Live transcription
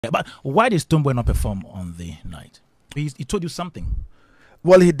Yeah, but why did Stonebwoy not perform on the night? He told you something.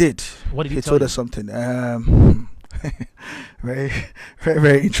 Well, he did. What did he tell told you? us something. Very, very,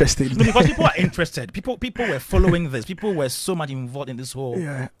 very interesting. No, because people are interested. People were following this. People were so much involved in this whole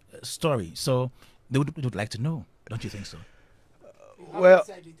story. So they would like to know. Don't you think so? Well,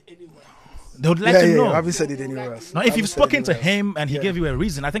 they would like to know. I haven't said it anywhere else. Now, if you've spoken to him and he gave you a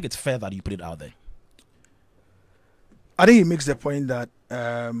reason, I think it's fair that you put it out there. I think he makes the point that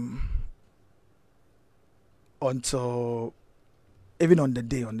until even on the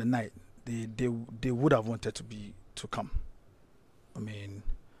day, on the night, they would have wanted to come. I mean,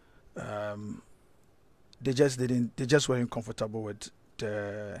 they just didn't. They just weren't comfortable with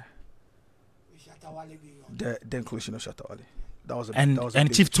the inclusion of Shattawale. That was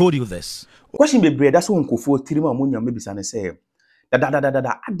and Chief told you this. Question be bread. That's one kofo tirima munya maybe sana say. Da.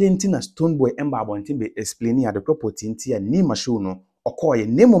 Adenti na Stonebwoy emba abontin be explaining at the property nti ni ma show no okoye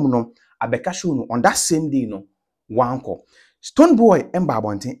nemom no abeka show no on that same day no wanko. Stonebwoy emba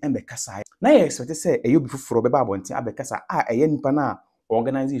abontin embe kasa. Na ye expect say eyo bi fufuro be ba abontin abeka sa eye nipa na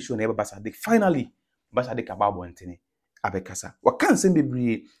organization na eba Sadik. Finally Sadik aba abontin abeka sa. Wa kan sem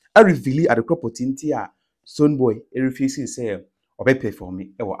bebre a reveal at the property nti a Stonebwoy refuse say obe perform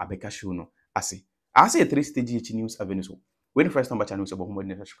e wo abeka show no ase. I say 3 stage news avenue so. When the first number channel was about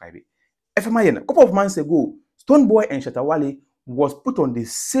who subscribe it. A couple of months ago, Stonebwoy and Shattawale was put on the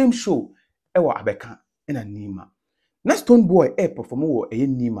same show. Ewa Abeka and a Nima. Na Stonebwoy perform a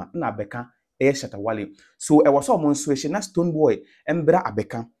Nima na Abeka Shattawale. So I was almost switching na Stonebwoy and Bra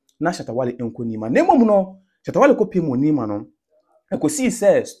Abeka na Shattawale enko Nima. Nemo no Shattawale ko pimo Nima no. I could see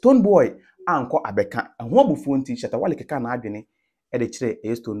says Stonebwoy anko Abeka and one bufunti Shattawale keka na adwene e de kire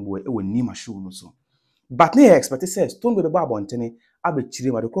Stonebwoy e wo Nima show no so. But ne expect says Stonebwoy be ba abontene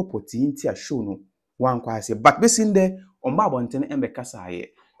abechire ma de kropoti nti a show no wan kwa ase but be sin de on ba abontene embe kasa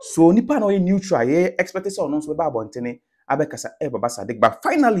aye so nipa na neutral ye expect say on so be ba abontene abekasa e baba Sadik but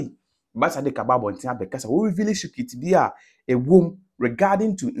finally baba Sadik aba abontene abekasa we reveal shikiti bia e wom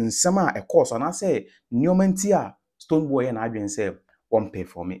regarding to nsema a course on say nyomanti a Stonebwoy na adwen say on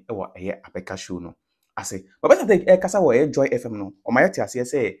perform e wo eye abeka show no ase baba Sadik e kasa wo Joy FM no o ma yeti ase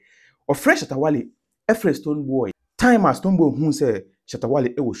say o fresh Shattawale Efre Stonebwoy time as Stonebwoy who say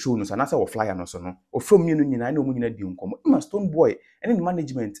Shattawale e wo show no sana say wo flyer no so no o from you no nyina na o mu nyina di nkomo ma Stonebwoy and the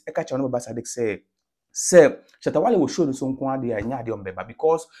management e ka cha no baba Sadik say Shattawale wo show no so nko ade anya ade on beba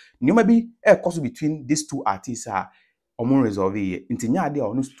because nyoma bi e course between these two artists are omo resolve ye nti nya ade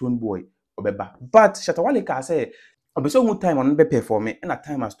on Stonebwoy obeba but Shattawale ka say obeso who time on be perform and at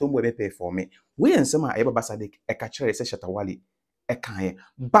time as Stonebwoy be perform we ensema e baba Sadik e ka kire say Shattawale e kan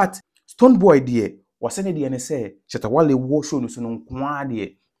but Stonebwoy die wasene die ne say Shattawale wo show no so no kwa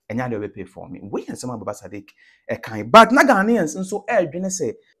de enya de be perform we yen sama baba Sadik e kan but na Ghanaians nso e dwene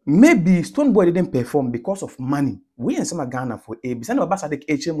say maybe Stonebwoy didn't perform because of money we yen sama Ghana for a bisa na baba Sadik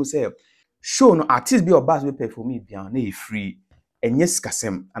HM say show no artist be obas be perform bia na e free enye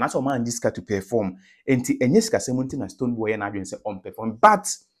skasem and that's all man jiska to perform enti enye skasem nti na Stonebwoy na dwene say on perform but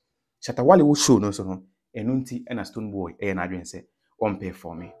Shattawale wo show no so no enu nti na Stonebwoy e na dwene say on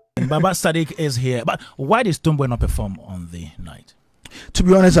perform. Baba Sadik is here. But why did Stonebwoy not perform on the night? To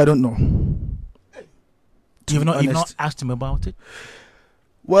be honest, I don't know. You've not asked him about it?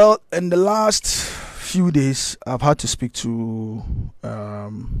 Well, in the last few days, I've had to speak to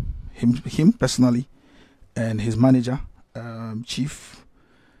him personally and his manager, Chief.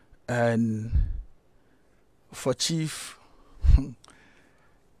 And for Chief,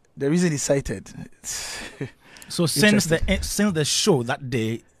 the reason he cited. So since the show that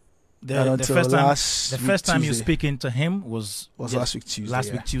day, the first time you speaking to him was last week Tuesday.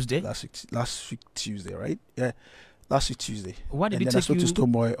 Last week Tuesday, right? Yeah, last week Tuesday. Why did it take you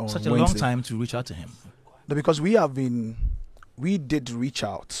such a long time to reach out to him? No, because we did reach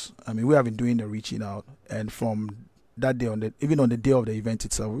out. I mean, we have been doing the reaching out, and from that day even on the day of the event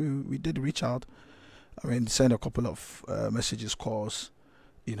itself, we did reach out. I mean, send a couple of messages, calls.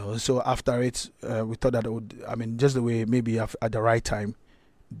 You know, so after it, we thought that it would, I mean, just the way maybe at the right time,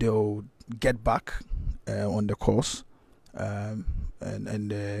 they'll get back on the course, and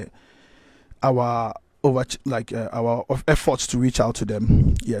our efforts to reach out to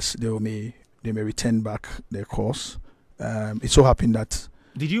them, yes, they may return back their course. It so happened that.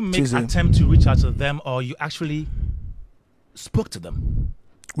 Did you make an attempt to reach out to them, or you actually spoke to them?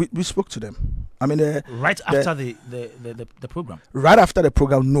 We spoke to them. I mean, right after the program. Right after the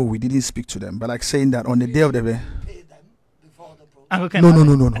program, no, we didn't speak to them. But like saying that on the day of the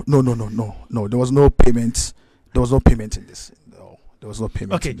no. There was no payment. There was no payment in this. No, there was no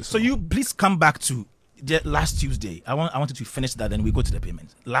payment. Okay, in this so you please come back to last Tuesday. I wanted to finish that, then we go to the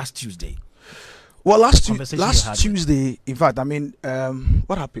payment. Last Tuesday. Well, last Conversation you had Tuesday, in fact, I mean,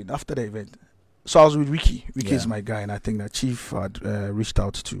 what happened after the event? So I was with Ricky. Ricky is Yeah. my guy, and I think that Chief had reached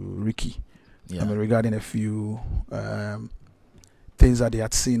out to Ricky. Yeah. I mean, regarding a few things that they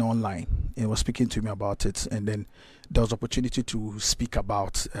had seen online, and was speaking to me about it. And then there was opportunity to speak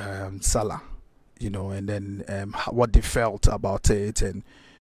about Salah, you know, and then what they felt about it, and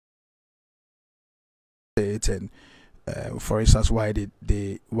for instance, why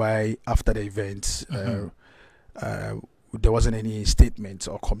after the event there wasn't any statements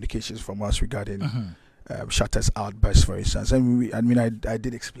or communications from us regarding Shatta's outburst, for instance. And I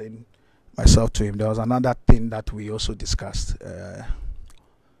did explain myself to him. There was another thing that we also discussed. There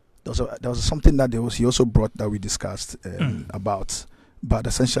was something that he also brought that we discussed about, but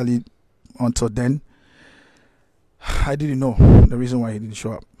essentially until then I didn't know the reason why he didn't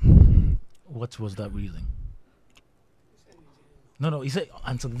show up. What was that reason? No, he said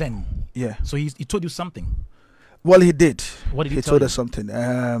until then. Yeah. So he told you something. Well, he did. What did he tell told you? us something.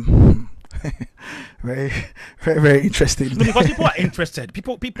 Very, very, very interesting. No, because people are interested.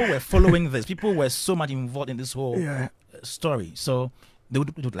 People were following this. People were so much involved in this whole story. So they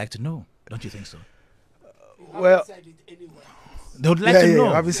would like to know. Don't you think so? Well, they would like to know.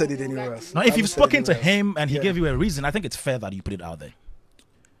 I haven't said it anywhere else. Now, if you've spoken to him and he gave you a reason, I think it's fair that you put it out there.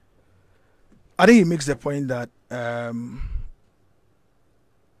 I think he makes the point that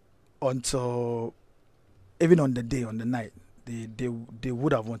until even on the day, on the night, they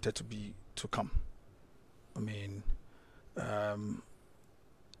would have wanted to come. I mean,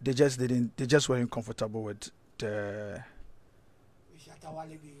 they just didn't. They just weren't comfortable with the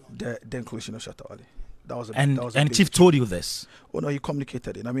inclusion of Shattawale. That was and Chief told you this. Oh no, he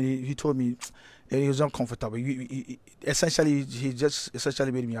communicated it. I mean, he told me he was uncomfortable. He just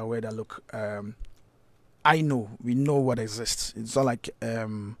essentially made me aware that look, we know what exists. It's not like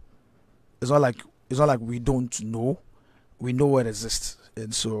we don't know. We know what exists,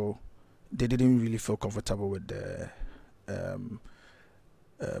 and so they didn't really feel comfortable with the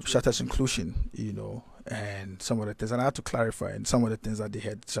Shatta's inclusion, you know, and some of the things. And I had to clarify, and some of the things that they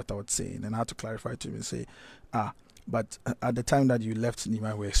had Shatta was saying, and I had to clarify to him and say, but at the time that you left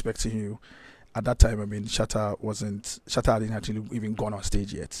Nima, we were expecting you. At that time, I mean, Shatta hadn't actually even gone on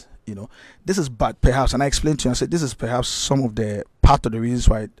stage yet. You know, this is bad, perhaps, and I explained to him. I said, this is perhaps some of the part of the reasons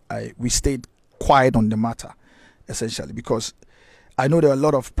why we stayed quiet on the matter, essentially, because I know there are a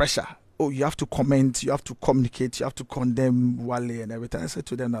lot of pressure. Oh, you have to comment, you have to communicate, you have to condemn Wale and everything. I said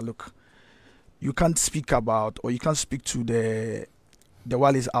to them that look, you can't speak about, or you can't speak to the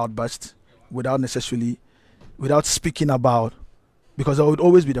Wale's outburst without speaking about, because there would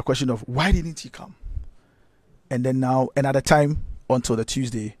always be the question of why didn't he come? And then now, and at the time until the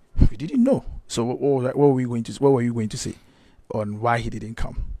Tuesday, we didn't know. So what were you going to say on why he didn't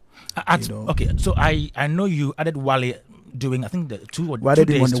come? Okay, so I know you added Wale doing, I think, the 2 or 2 days. Why did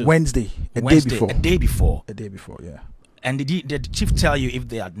him on the Wednesday, a day before, yeah. And did the chief tell you if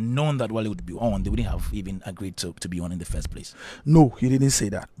they had known that Wale would be on, they wouldn't have even agreed to be on in the first place? No, he didn't say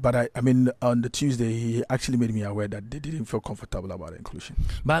that. But I mean, on the Tuesday, he actually made me aware that they didn't feel comfortable about the inclusion.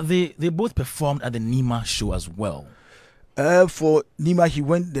 But they both performed at the Nima show as well. For Nima, he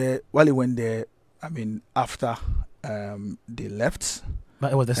went there. Wale went there. I mean, after they left.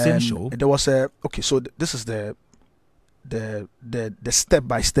 But it was the same show. There was so this is the step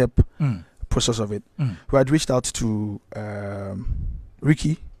by step process of it. We had reached out to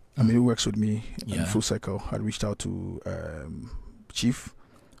Ricky. I mean, who works with me in Full Circle. Had reached out to Chief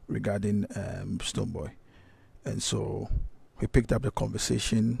regarding Stonebwoy, and so we picked up the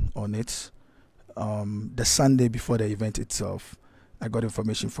conversation on it. The Sunday before the event itself, I got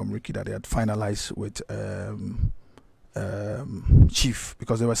information from Ricky that they had finalized with Chief,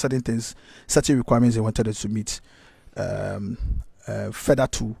 because there were certain requirements they wanted us to meet further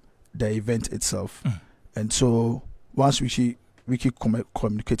to the event itself. And so once Ricky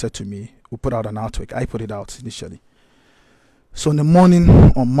communicated to me, we put out an artwork. I put it out initially. So in the morning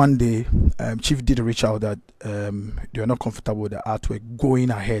on Monday, Chief did reach out that they were not comfortable with the artwork going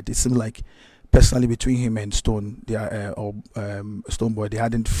ahead. It seemed like personally between him and Stonebwoy, they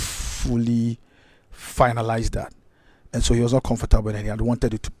hadn't fully finalized that, and so he was not comfortable, and he had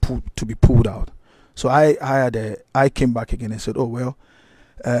wanted it to be pulled out. So I came back again and said, oh well,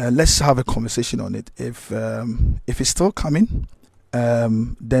 let's have a conversation on it. If it's still coming,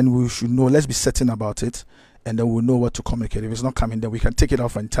 then we should know. Let's be certain about it, and then we'll know what to communicate. If it's not coming, then we can take it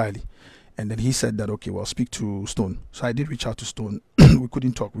off entirely. And then he said that, okay, well, speak to Stone. So I did reach out to Stone. We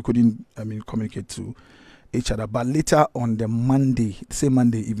couldn't talk. We couldn't, communicate to each other. But later on the same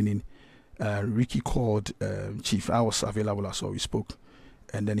Monday evening, Ricky called Chief. I was available as well. We spoke,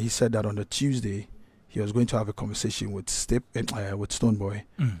 and then he said that on the Tuesday he was going to have a conversation with with Stonebwoy,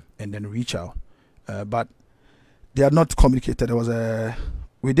 and then reach out. But they had not communicated.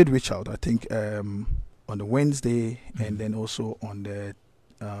 We did reach out, I think, on the Wednesday, and then also on the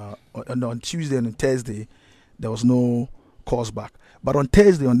on Tuesday and on Thursday there was no calls back. But on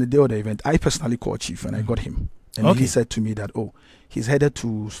Thursday, on the day of the event, I personally called Chief and I got him, and he said to me that he's headed to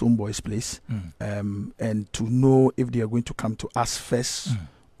Stonebwoy's place, and to know if they are going to come to us first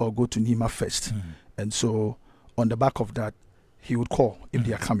or go to Nima first. And so on the back of that, he would call if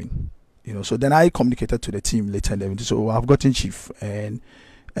they are coming. So then I communicated to the team later in the event. So I've gotten Chief, and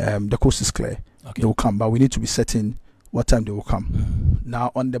the coast is clear. They will come, but we need to be certain what time they will come.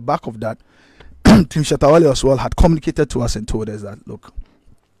 Now, on the back of that, Team Shattawale as well had communicated to us and told us that, look,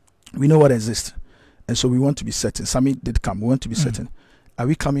 we know what exists, and so we want to be certain. Sammy did come. We want to be certain. Are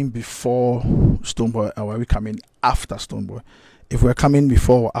we coming before Stonebwoy, or are we coming after Stonebwoy? If we're coming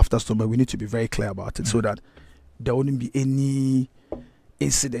before or after Stonebwoy, we need to be very clear about it, so that there wouldn't be any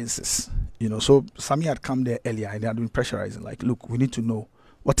incidences. So Sammy had come there earlier and they had been pressurizing, like, look, we need to know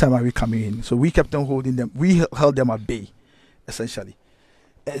what time are we coming in. So we kept on holding them. We held them at bay, essentially,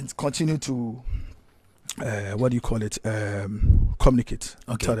 and continue to communicate.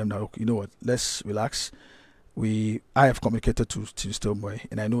 Tell them that, okay, you know what, let's relax. I have communicated to Stonebwoy,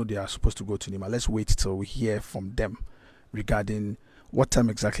 and I know they are supposed to go to Nima. Let's wait till we hear from them regarding what time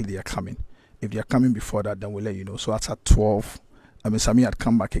exactly they are coming. If they are coming before that, then we'll let you know. So that's at 12. Sammy had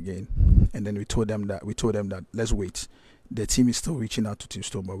come back again, and then we told them that let's wait. The team is still reaching out to Team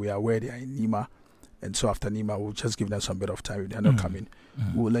Stonebwoy. We are aware they are in Nima, and so after Nima, we'll just give them some bit of time. If they are not coming,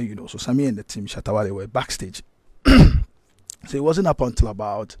 we'll let you know. So Sammy and the team Shattawale were backstage. So it wasn't up until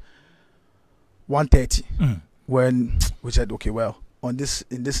about 1:30 when we said, okay, well, in this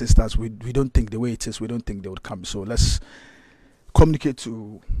instance, we don't think the way it is, we don't think they would come. So let's communicate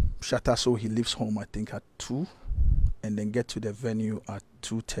to Shatta so he leaves home, I think, at 2, and then get to the venue at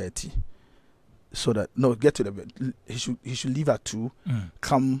 2:30. So that he should leave at 2,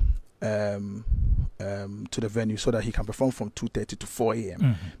 come to the venue so that he can perform from 2:30 to 4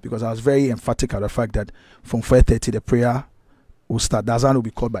 a.m. Because I was very emphatic at the fact that from 4:30 the prayer will start. The azan will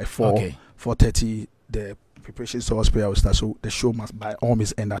be called by 4. 4:30 the preparation source prayer will start. So the show must by all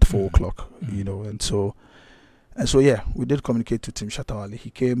means end at 4 o'clock. And so yeah, we did communicate to Team Shattawale. He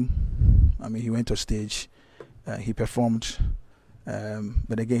came. He went to stage. He performed.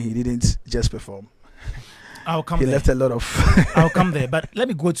 But again, he didn't just perform. I'll come he there. Left a lot of I'll come there, but let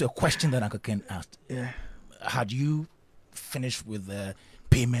me go to a question that Uncle Ken asked. Had you finished with the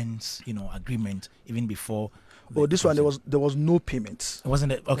payments, agreement even before? This one there was no payments.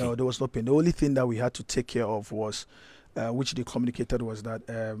 Wasn't it? Okay. No, there was no payment. The only thing that we had to take care of was, which they communicated, was that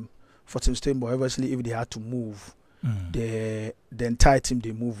for Team Stonebwoy, obviously, if they had to move, the entire team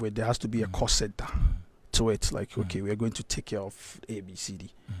they move with, there has to be a cost center to it. Like, okay, we are going to take care of A, B, C,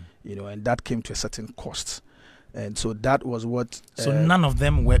 D, and that came to a certain cost. And so that was what. So none of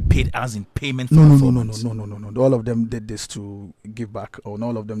them were paid as in payment for no. All of them did this to give back, or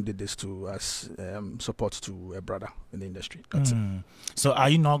all of them did this to as support to a brother in the industry. That's it. So are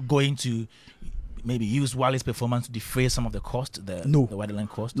you not going to maybe use Wale's performance to defray some of the cost, the Wonderland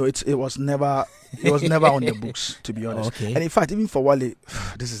cost? No, it was never on the books, to be honest. Okay. And in fact, even for Wale,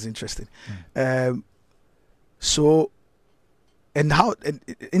 this is interesting.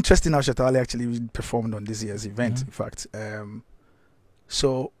 Interesting how Shattawale actually performed on this year's event. In fact,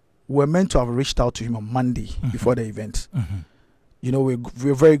 so we're meant to have reached out to him on Monday before the event.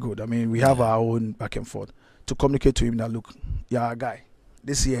 We're very good. We have our own back and forth to communicate to him that, look, you're a guy.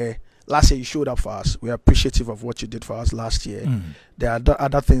 Last year you showed up for us. We're appreciative of what you did for us last year. There are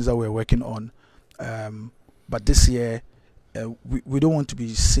other things that we're working on, but this year we don't want to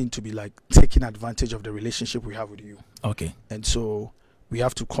be seen to be like taking advantage of the relationship we have with you. Okay. And so we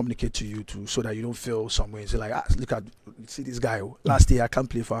have to communicate to you so that you don't feel some way. Say like, see this guy. Last year I can't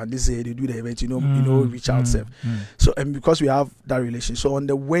play for, and this year they do the event. Reach out self. So and because we have that relation, so on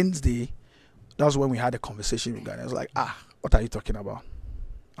the Wednesday, that was when we had a conversation with Ghana. I was like, what are you talking about?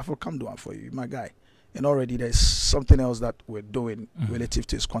 I thought, come do it for you, my guy. And already there's something else that we're doing relative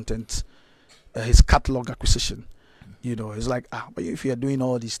to his content, his catalog acquisition. It's like, but if you're doing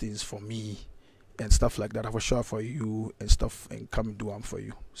all these things for me and stuff like that, I will show up for you and stuff and come and do them for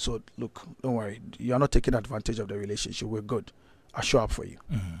you. So look, don't worry, you're not taking advantage of the relationship. We're good. I'll show up for you.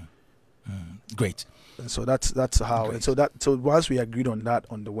 Great. And so that's how. Great. And so once we agreed on that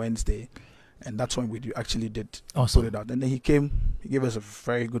on the Wednesday, and that's when we actually did Awesome. put it out. And then he came, he gave us a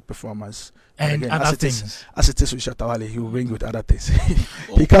very good performance. And again, other things. As it is with Shattawale, he will ring with other things.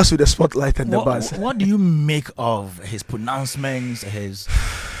 He comes with the spotlight and the buzz. What do you make of his pronouncements, his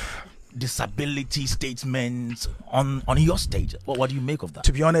disability statements on your stage? What do you make of that?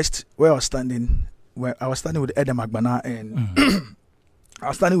 To be honest, where I was standing with Edem Agbana and I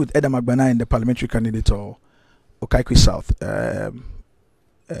was standing with Edem Agbana and the parliamentary candidate of Okaikwi South and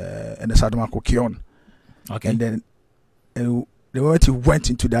the Sadamako Kion. Okay. And then the moment he went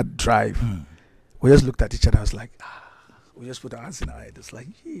into that drive, we just looked at each other. I was like, we just put our hands in our head. It's like,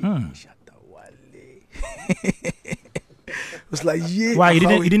 Shattawale. It was like, yeah. Why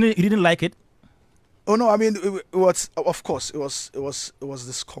you didn't like it? Oh no, I mean it was, of course it was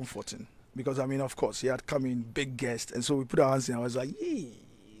discomforting because I mean of course he had come in big guest and so we put our hands in. I was like, yeah,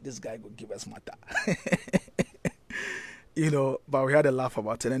 this guy could give us matter. You know, but we had a laugh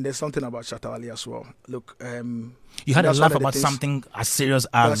about it, and there's something about Shattawale as well. Look, you had a laugh about something as serious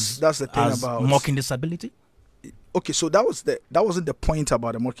as that's the thing about mocking disability. Okay, so that wasn't the point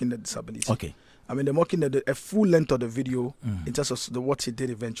about the mocking the disability. Okay, I mean the mocking a full length of the video in terms of what he did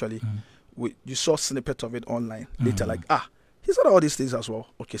eventually. You saw a snippet of it online later, like he said all these things as well.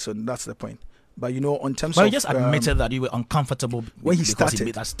 Okay, so that's the point. But you know, on terms of, you just admitted that you were uncomfortable when he started. He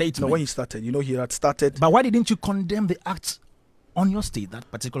made that statement. No, when he started, you know, he had started. But why didn't you condemn the act on your stage? That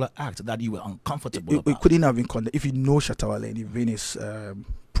particular act that you were uncomfortable about. It couldn't have been condemned if you know Shattawale and you've been his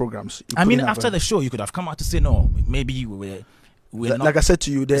programs. I mean, after the show, you could have come out to say no. Maybe we were like I said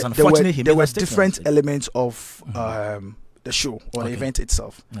to you, there were different elements of the show or the event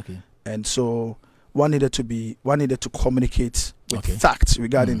itself. Okay. And so one needed to communicate with facts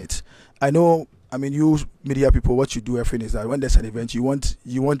regarding it. I know. I mean, you media people, what you do, everything is that when there's an event, you want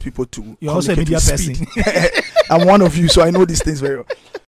people to. You're also a media person. I'm one of you, so I know these things very well.